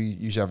 obviously we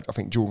usually have, I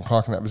think, Jordan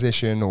Clark in that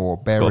position or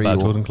Got Berry. about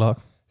Or, Jordan Clark.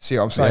 see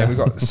what I'm saying? Yeah. We've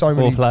got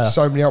All-player.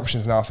 so many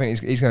options now. I think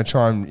he's going to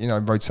try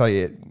and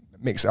rotate it,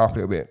 mix it up a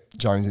little bit,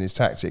 Jones in his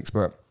tactics.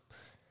 But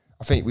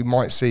I think we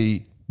might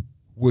see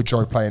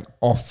Woodrow playing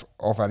off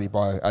of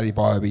Adebayo.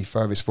 Adebayo be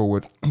furthest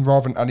forward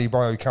rather than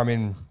Adebayo come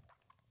in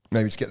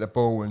maybe to get the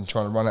ball and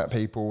trying to run at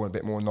people and a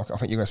bit more knock. I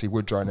think you're going to see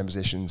Woodrow in them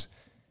positions.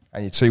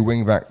 And your 2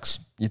 wing backs,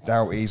 your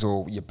Doughties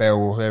or your Bell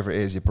or whoever it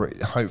is,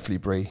 hopefully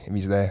Bree, if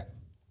he's there,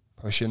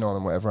 pushing on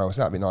and whatever else.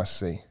 That'd be nice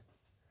to see.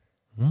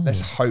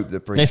 Let's hope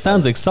that Bree. It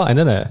sounds exciting,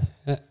 doesn't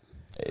it?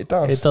 It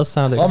does. It does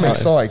sound I'm exciting.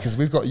 excited because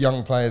we've got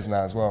young players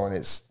now as well, and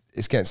it's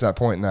getting to that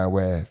point now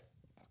where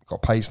we've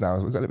got pace now.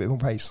 We've got a little bit more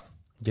pace.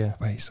 Yeah.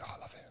 Pace. Oh,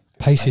 I love it.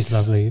 Pace is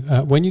lovely.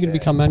 When are you going to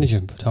become manager,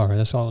 Patara?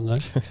 That's what I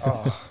want to know.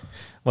 Oh,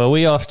 Well,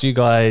 we asked you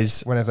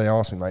guys whenever they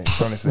ask me, mate.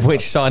 Honestly,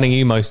 which signing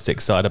you most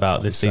excited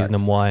about this season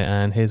and why,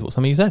 and here's what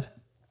some of you said.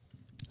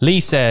 Lee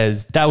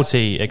says,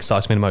 Doughty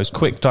excites me the most.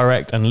 Quick,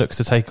 direct, and looks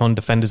to take on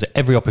defenders at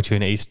every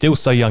opportunity. Still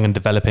so young and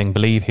developing.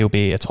 Believe he'll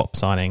be a top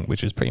signing,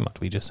 which is pretty much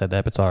what we just said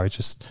there. Batara, it's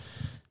just,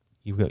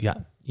 you've got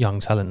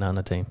young talent now in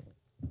the team.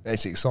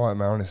 It's exciting,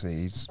 man. Honestly,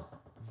 he's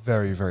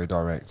very, very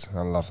direct.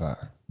 I love that.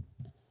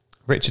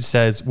 Richard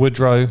says,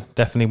 Woodrow,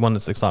 definitely one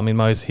that's exciting me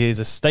most. He is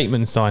a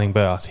statement signing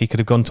by us. He could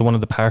have gone to one of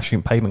the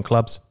parachute payment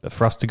clubs, but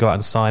for us to go out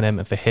and sign him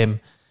and for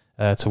him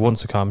to want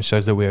to come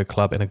shows that we're a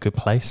club in a good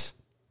place.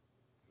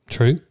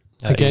 True.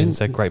 Again, Ian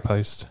said, great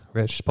post.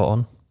 Rich, spot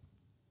on.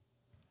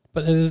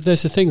 but there's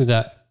the thing with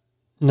that.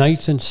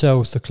 Nathan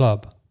sells the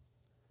club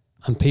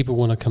and people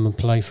want to come and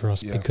play for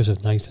us because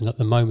of Nathan at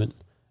the moment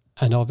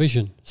and our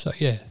vision. So,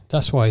 yeah,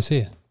 that's why he's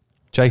here.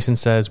 Jason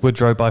says,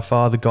 Woodrow by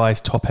far the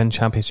guy's top-end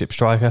championship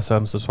striker, so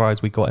I'm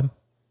surprised we got him.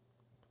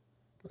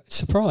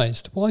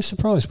 Surprised? Why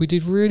surprised? We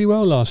did really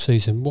well last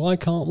season. Why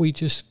can't we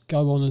just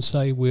go on and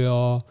say we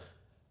are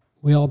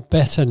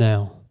better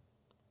now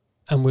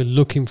and we're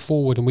looking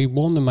forward and we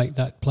want to make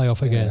that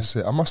playoff again? That's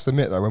it. I must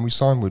admit, though, when we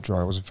signed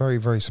Woodrow, I was very,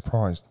 very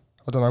surprised.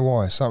 I don't know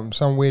why.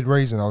 Some weird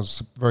reason, I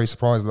was very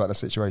surprised about the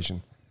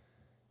situation.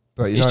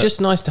 But It's just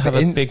nice to have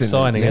a big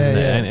signing, isn't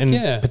it?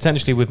 And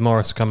potentially with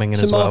Morris coming in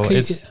So as well. Marquis-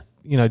 It's,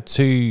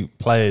 2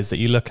 players that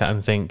you look at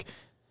and think,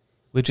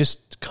 we've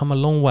just come a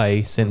long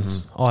way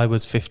since I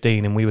was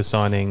 15 and we were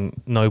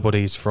signing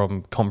nobodies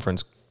from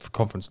conference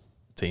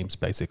teams,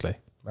 basically.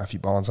 Matthew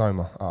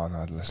Barnes-Homer. Oh,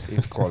 no,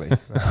 he's quality.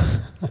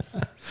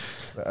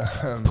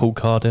 Paul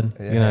Carden.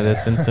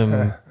 There's been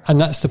some...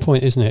 And that's the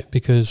point, isn't it?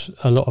 Because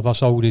a lot of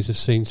us oldies have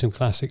seen some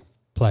classic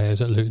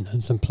players at Luton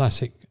and some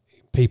classic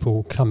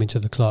people coming to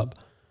the club,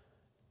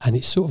 and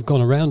it's sort of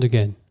gone around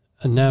again.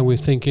 And now we're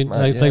thinking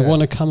they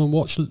want to come and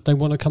watch. They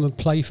want to come and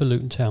play for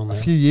Luton Town now. A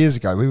few years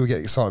ago, we were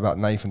getting excited about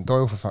Nathan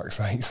Doyle, for fuck's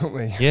sake, weren't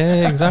we?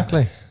 Yeah,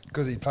 exactly.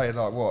 Because he played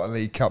a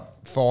League Cup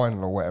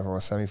final or whatever, or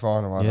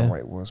semi-final. I don't know what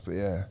it was, but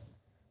yeah,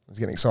 I was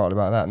getting excited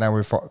about that. Now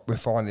we're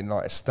finding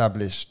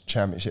established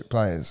championship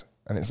players,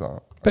 and it's like.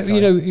 But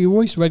you're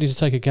always ready to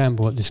take a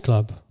gamble at this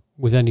club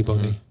with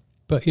anybody.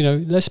 But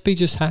let's be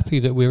just happy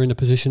that we're in a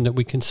position that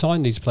we can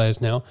sign these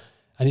players now,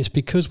 and it's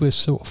because we're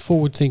sort of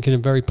forward-thinking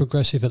and very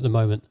progressive at the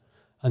moment.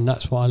 And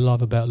that's what I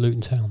love about Luton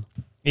Town.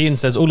 Ian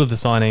says all of the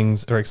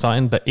signings are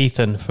exciting, but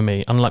Ethan, for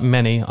me, unlike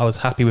many, I was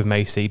happy with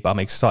Macy, but I'm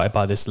excited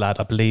by this lad.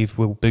 I believe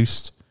will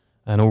boost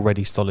an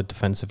already solid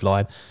defensive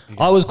line.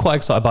 I was quite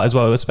excited by it as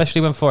well,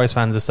 especially when Forest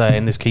fans are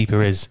saying this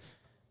keeper is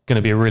going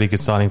to be a really good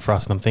signing for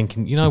us. And I'm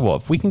thinking, you know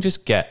what, if we can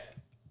just get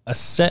a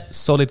set,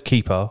 solid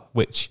keeper,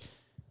 which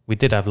we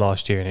did have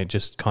last year and it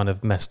just kind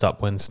of messed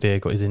up when Steer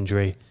got his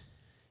injury,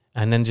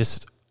 and then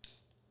just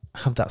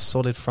have that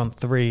solid front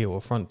 3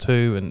 or front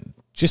 2 and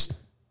just...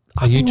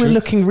 I think we're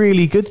looking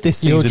really good this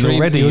season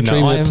already. You're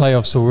dreaming of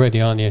playoffs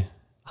already, aren't you?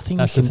 I think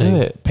we can do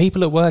it.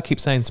 People at work keep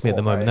saying to me at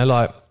the moment, they're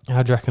like,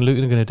 how do you reckon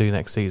Luton are going to do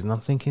next season?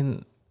 I'm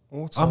thinking,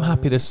 I'm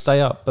happy to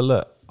stay up, but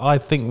look, I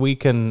think we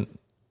can...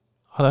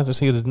 I don't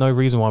see there's no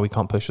reason why we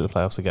can't push to the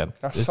playoffs again.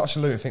 That's such a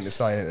Luton thing to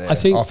say, isn't it? I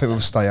think we'll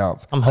stay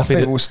up. I'm happy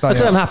we'll stay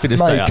up. I'm happy to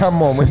stay up.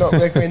 Come on, we're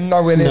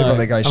nowhere near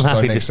relegation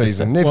zone next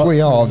season. If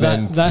we are,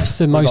 then that's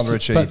the most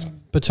underachieved.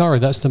 But Tari,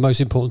 that's the most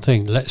important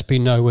thing. Let's be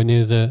nowhere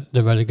near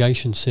the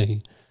relegation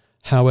scene.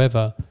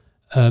 However,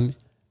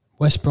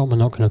 West Brom are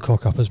not going to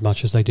cock up as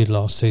much as they did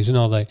last season,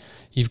 are they?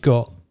 You've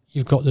got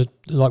the,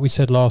 like we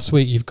said last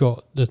week, you've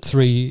got the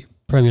 3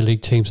 Premier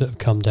League teams that have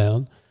come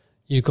down.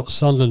 You've got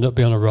Sunderland that'll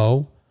be on a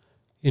roll.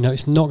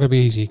 It's not going to be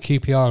easy.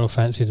 QPR will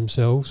fancy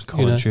themselves.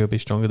 Coventry will be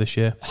stronger this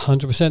year.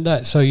 100%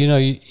 that. So,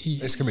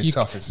 it's going to be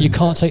tough. You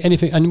can't take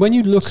anything. And when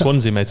you look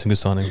Swansea made some good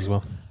signings as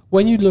well.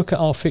 When you look at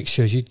our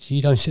fixtures,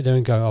 you don't sit there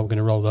and go, we're going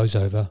to roll those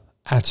over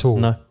at all.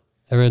 No.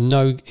 There are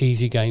no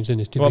easy games in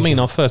this division. Well, I mean,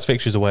 our first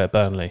fixture's away at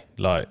Burnley.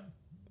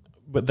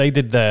 But they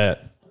did their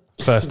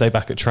first day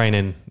back at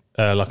training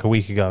like a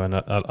week ago, and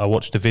I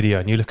watched a video,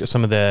 and you look at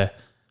some of their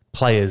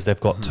players they've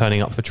got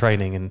turning up for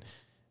training and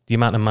the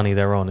amount of money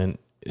they're on, and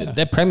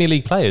they're Premier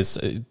League players.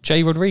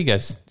 Jay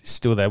Rodriguez is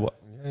still there.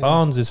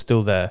 Barnes is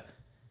still there.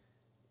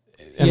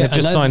 And they've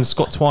just signed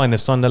Scott Twine. They've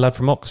signed the lad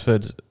from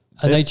Oxford.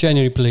 And they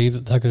genuinely believe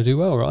that they're going to do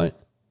well, right?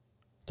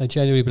 They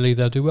genuinely believe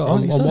they'll do well.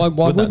 And why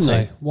wouldn't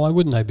they? Why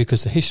wouldn't they?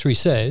 Because the history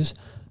says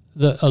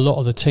that a lot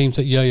of the teams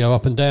that yo-yo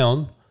up and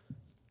down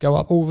go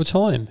up all the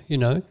time. You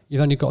know,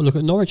 you've only got to look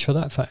at Norwich for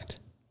that fact.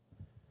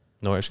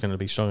 Norwich are going to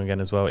be strong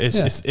again as well.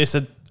 It's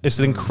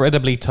an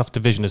incredibly tough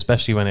division,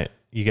 especially when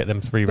you get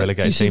them 3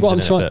 relegated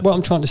teams. What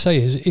I'm trying to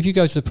say is, if you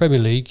go to the Premier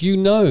League, you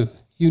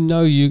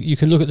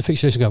can look at the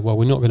fixture list and go, well,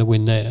 we're not going to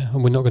win there,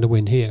 and we're not going to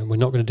win here, and we're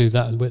not going to do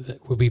that, and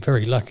we'll be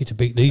very lucky to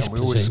beat these teams. We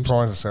always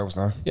surprise ourselves,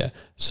 though. Yeah.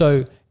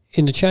 So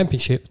in the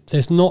Championship,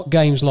 there's not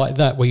games like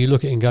that where you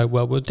look at it and go,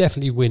 well, we'll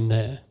definitely win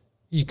there.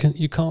 You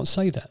can't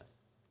say that.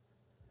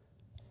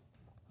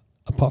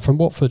 Apart from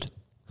Watford.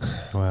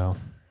 Well,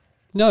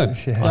 no,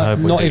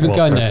 not even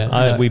going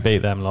there. We beat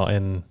them lot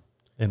in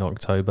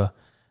October.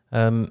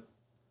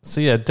 So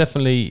yeah,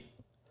 definitely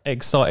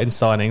exciting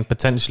signing.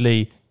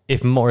 Potentially,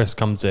 if Morris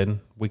comes in,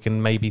 we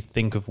can maybe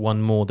think of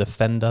one more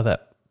defender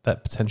that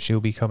potentially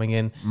will be coming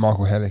in.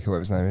 Michael Hellick, whatever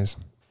his name is.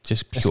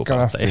 Just it's going to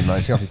have to be, mate.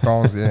 It's going to be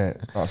Barnsley, isn't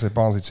it? Like I said,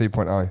 Barnsley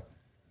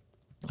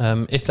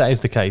 2.0. If that is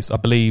the case, I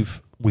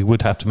believe we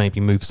would have to maybe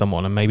move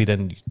someone, and maybe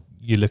then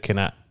you're looking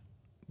at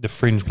the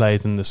fringe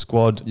players in the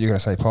squad. You're going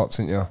to say Potts,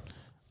 aren't you?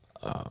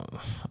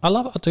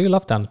 I do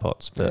love Dan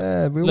Potts, but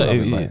yeah, we all love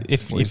him, mate.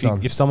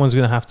 If someone's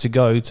going to have to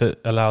go to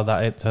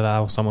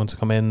allow someone to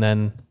come in,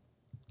 then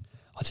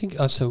I think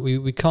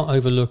we can't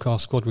overlook our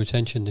squad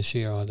retention this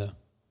year either.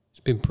 It's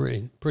been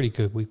pretty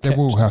good. There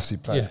will have to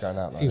be players going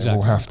out, though. Exactly. There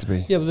will have to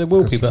be. Yeah, but there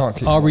will be.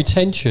 But our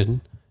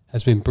retention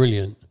has been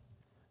brilliant.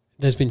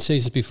 There's been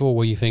seasons before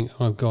where you think,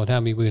 oh God, how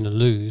many we're going to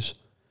lose,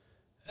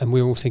 and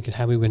we're all thinking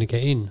how are we going to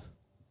get in.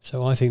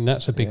 So I think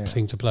that's a big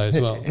thing to play as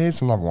well.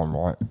 Here's another one,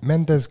 right?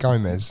 Mendes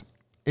Gomez,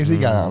 is he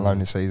going out on loan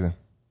this season?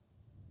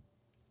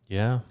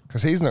 Yeah.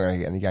 Because he's not going to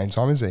get any game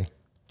time, is he?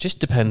 Just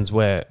depends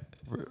what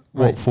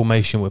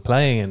formation we're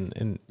playing,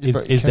 and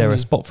is there a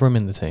spot for him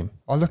in the team?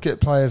 I look at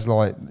players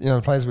like, the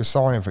players we're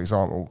signing, for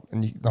example,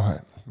 and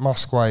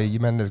Musquay,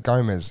 Mendes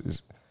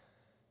Gomez,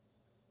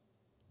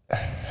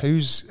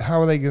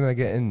 how are they going to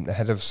get in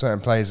ahead of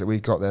certain players that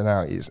we've got there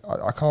now?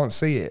 I can't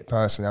see it,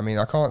 personally. I mean,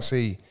 I can't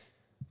see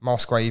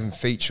Musquay even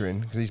featuring,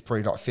 because he's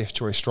probably like 5th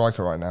choice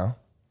striker right now.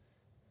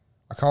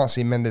 I can't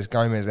see Mendes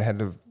Gomez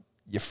ahead of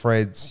your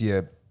Freds,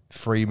 your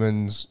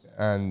Freemans,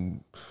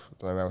 and I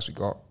don't know who else we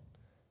got.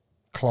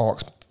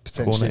 Clark's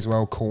potentially as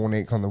well.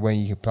 Cornick on the wing,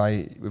 you can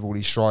play with all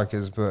these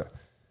strikers, but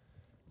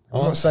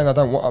I'm not saying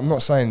I'm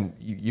not saying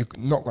you're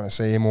not going to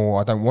see him, or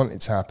I don't want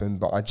it to happen,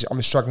 but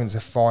I'm struggling to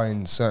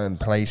find certain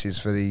places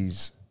for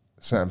these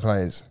certain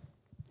players,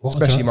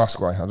 especially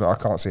Musquay. I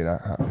can't see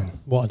that happening.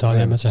 What a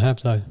dilemma to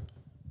have, though.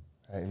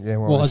 Yeah,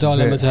 what a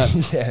dilemma to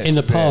have. In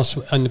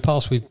the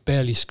past, we've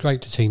barely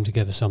scraped a team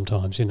together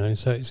sometimes,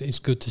 so it's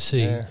good to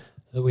see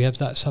that we have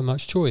that so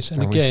much choice.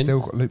 And again, we've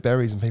still got Luke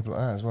Berries and people like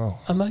that as well.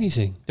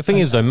 Amazing. The thing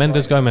is, though,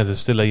 Mendes Gomez is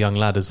still a young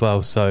lad as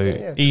well,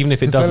 so even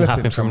if it doesn't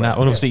happen from now,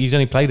 obviously he's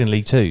only played in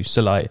League 2,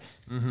 so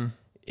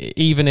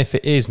even if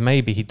it is,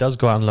 maybe he does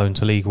go out on loan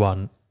to League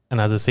 1 and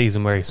has a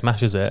season where he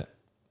smashes it.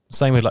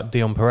 Same with like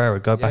Dion Pereira,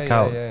 go back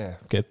out,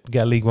 get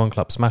a League 1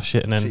 club, smash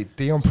it, and then... See,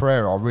 Dion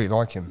Pereira, I really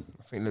like him.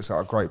 I think he looks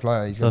like a great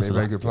player. He's going to be a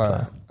very good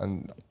player.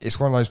 And it's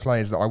one of those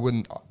players that I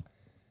wouldn't...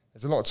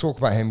 There's a lot of talk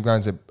about him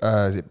going to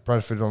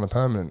Bradford on a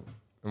permanent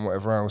and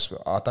whatever else,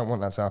 but I don't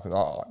want that to happen.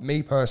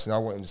 Me personally, I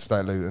want him to stay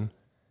at Luton.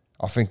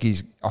 I think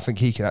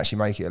he can actually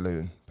make it at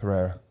Luton,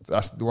 Pereira.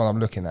 That's the one I'm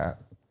looking at.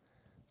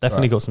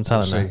 Definitely got some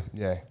talent there.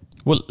 Yeah.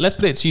 Well, let's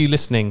put it to you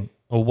listening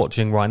or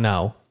watching right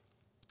now.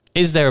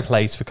 Is there a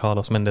place for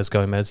Carlos Mendes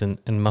Gomez and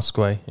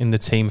Musquay in the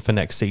team for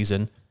next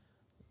season?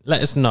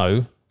 Let us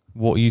know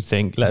what you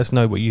think. Let us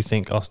know what you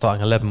think our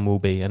starting 11 will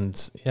be.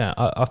 And yeah,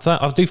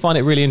 I do find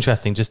it really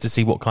interesting just to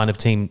see what kind of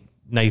team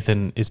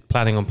Nathan is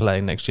planning on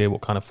playing next year,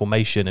 what kind of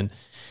formation, and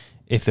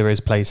if there is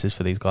places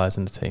for these guys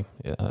in the team.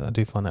 Yeah, I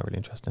do find that really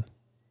interesting.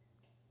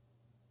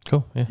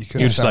 Cool. Yeah. You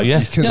couldn't sound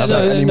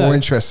any more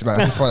interested, man.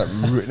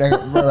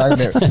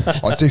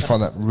 I do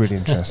find that really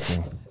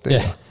interesting.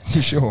 Yeah.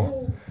 You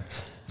sure?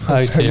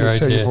 Oh dear.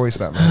 Tell your voice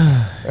that,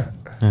 man.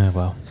 Yeah,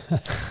 well.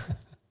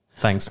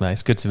 Thanks, mate.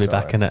 It's good to be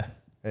back, isn't it?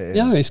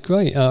 It's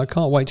great. I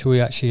can't wait till we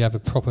actually have a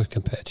proper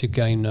competitive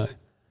game now.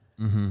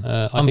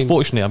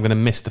 Unfortunately, I'm going to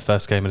miss the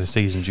first game of the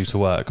season due to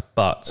work,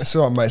 but... It's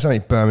all right, mate. It's only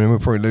Birmingham. We'll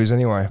probably lose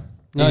anyway.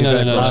 No.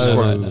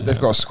 They've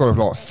got a squad of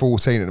like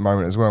 14 at the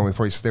moment as well. We'll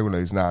probably still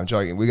lose. No, I'm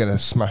joking. We're going to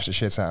smash the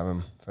shit out of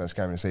them first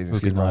game of the season.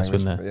 It would be nice,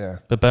 wouldn't it?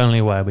 But Burnley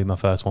away will be my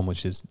first one,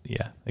 which is,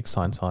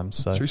 exciting times.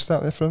 So. Should we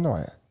start there for the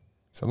night?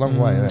 It's a long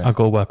way, isn't it? I've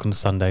got to work on the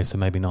Sunday, so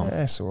maybe not.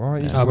 Yeah, it's all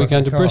right. Are we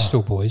going to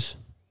Bristol, boys?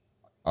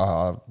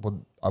 I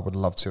would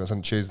love to. It's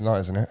on Tuesday night,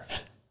 isn't it?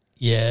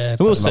 Yeah.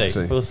 We'll see.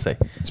 To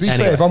be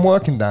fair, if I'm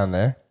working down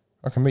there,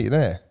 I can meet you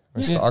there.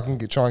 I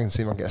can try and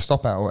see if I can get a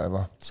stop out or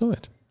whatever.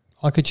 Sorted.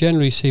 I could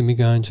generally see me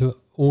going to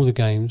all the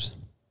games.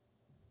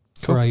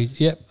 Cool.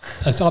 Yep,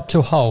 it's up to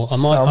a hole.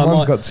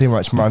 Someone's got too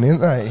much money,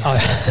 haven't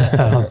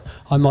they?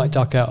 I might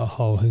duck out a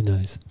hole. Who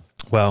knows?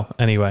 Well,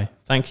 anyway,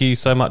 thank you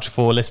so much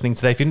for listening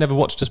today. If you've never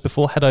watched us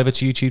before, head over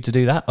to YouTube to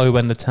do that.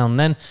 Owen the Town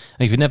Nen.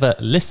 And if you've never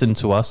listened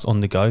to us on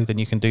the go, then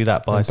you can do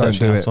that by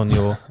searching us on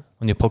your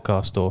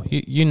podcast store.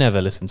 You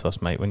never listen to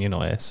us, mate, when you're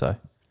not here. So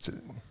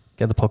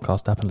get the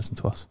podcast app and listen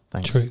to us.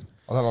 Thanks. True.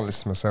 I don't like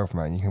listening to myself,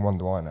 man. You can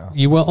wonder why now.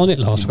 You were on it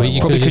last week.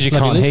 Probably because you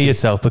can't hear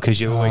yourself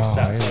because you're always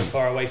sat yeah. so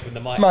far away from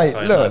the microphone.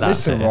 Mate, look, like that,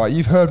 listen, right.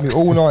 You've heard me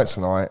all night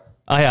tonight.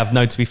 I have.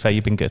 No, to be fair,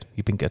 you've been good.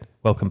 You've been good.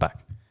 Welcome back.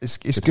 It's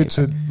good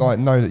to like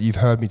know that you've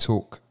heard me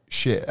talk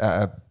shit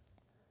at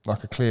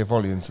a clear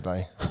volume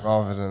today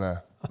rather than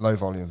a low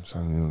volume. So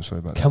I'm sorry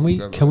about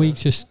that. Can we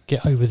just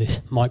get over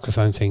this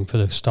microphone thing for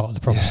the start of the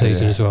proper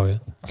season as well? Yeah?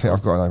 I think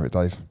I've gotten over it,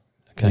 Dave.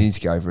 Okay. You need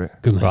to get over it.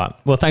 Good, mate. Right.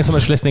 Well, thanks so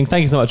much for listening.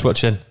 Thank you so much for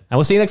watching. And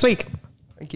we'll see you next week.